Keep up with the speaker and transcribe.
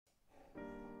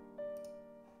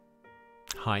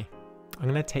Hi, I'm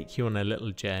going to take you on a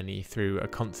little journey through a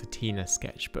Concertina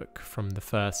sketchbook from the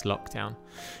first lockdown.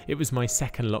 It was my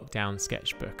second lockdown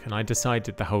sketchbook and I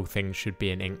decided the whole thing should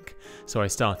be in ink, so I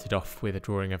started off with a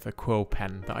drawing of a quill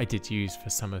pen that I did use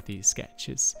for some of these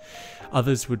sketches.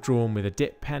 Others were drawn with a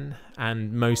dip pen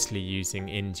and mostly using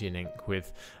Indian ink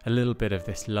with a little bit of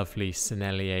this lovely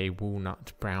Sennelier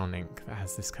walnut brown ink that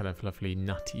has this kind of lovely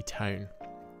nutty tone.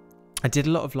 I did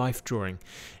a lot of life drawing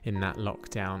in that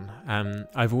lockdown.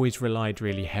 I've always relied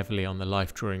really heavily on the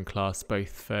life drawing class,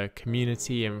 both for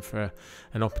community and for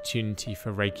an opportunity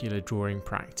for regular drawing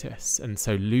practice. And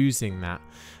so losing that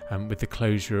with the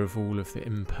closure of all of the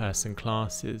in-person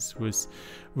classes was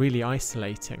really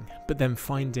isolating. But then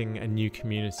finding a new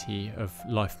community of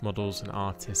life models and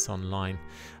artists online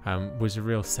was a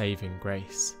real saving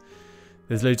grace.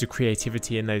 There's loads of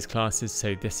creativity in those classes,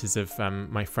 so this is of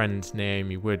my friend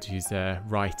Naomi Wood, who's a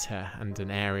writer and an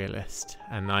aerialist,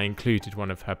 and I included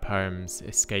one of her poems,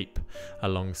 Escape,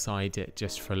 alongside it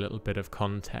just for a little bit of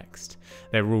context.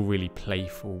 They're all really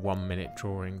playful 1-minute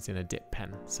drawings in a dip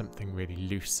pen, something really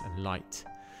loose and light.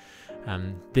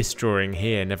 This drawing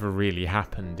here never really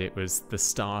happened. It was the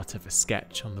start of a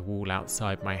sketch on the wall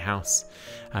outside my house,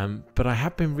 but I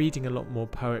have been reading a lot more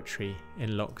poetry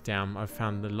in lockdown. I've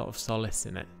found a lot of solace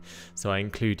in it, so I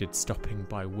included Stopping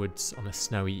by Woods on a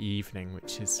Snowy Evening,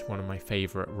 which is one of my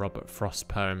favourite Robert Frost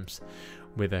poems,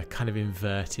 with a kind of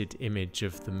inverted image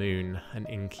of the moon, an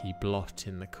inky blot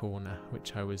in the corner,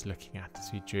 which I was looking at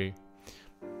as we drew.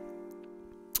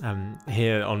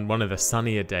 Here on one of the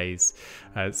sunnier days,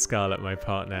 Scarlett, my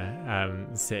partner,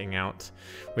 sitting out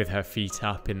with her feet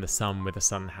up in the sun with a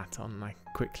sun hat on. I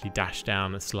quickly dashed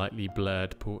down a slightly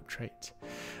blurred portrait.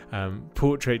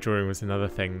 Portrait drawing was another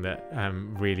thing that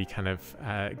really kind of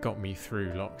got me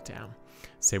through lockdown.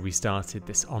 So we started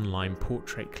this online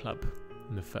portrait club.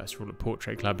 And the first rule of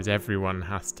Portrait Club is everyone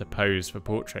has to pose for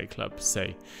Portrait Club, so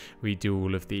we do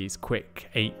all of these quick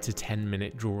 8 to 10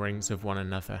 minute drawings of one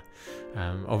another.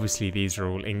 Obviously these are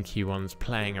all inky ones,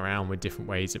 playing around with different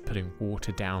ways of putting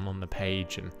water down on the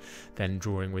page and then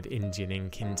drawing with Indian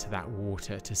ink into that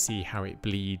water to see how it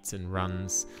bleeds and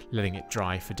runs, letting it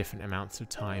dry for different amounts of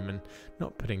time and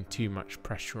not putting too much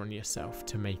pressure on yourself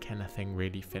to make anything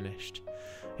really finished.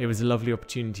 It was a lovely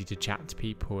opportunity to chat to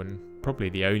people and probably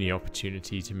the only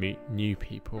opportunity to meet new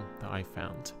people that I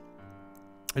found.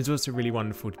 It was also really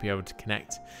wonderful to be able to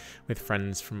connect with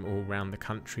friends from all around the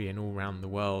country and all around the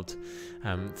world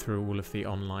through all of the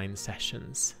online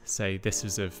sessions. So this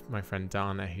was of my friend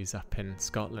Dana, who's up in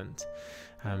Scotland.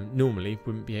 Normally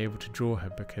wouldn't be able to draw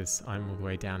her because I'm all the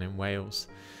way down in Wales,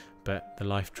 but the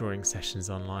life drawing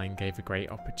sessions online gave a great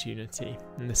opportunity,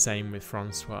 and the same with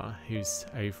Francois, who's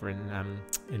over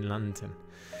in London.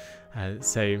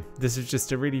 So this was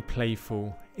just a really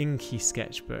playful, inky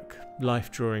sketchbook,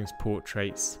 life drawings,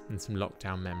 portraits, and some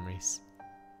lockdown memories.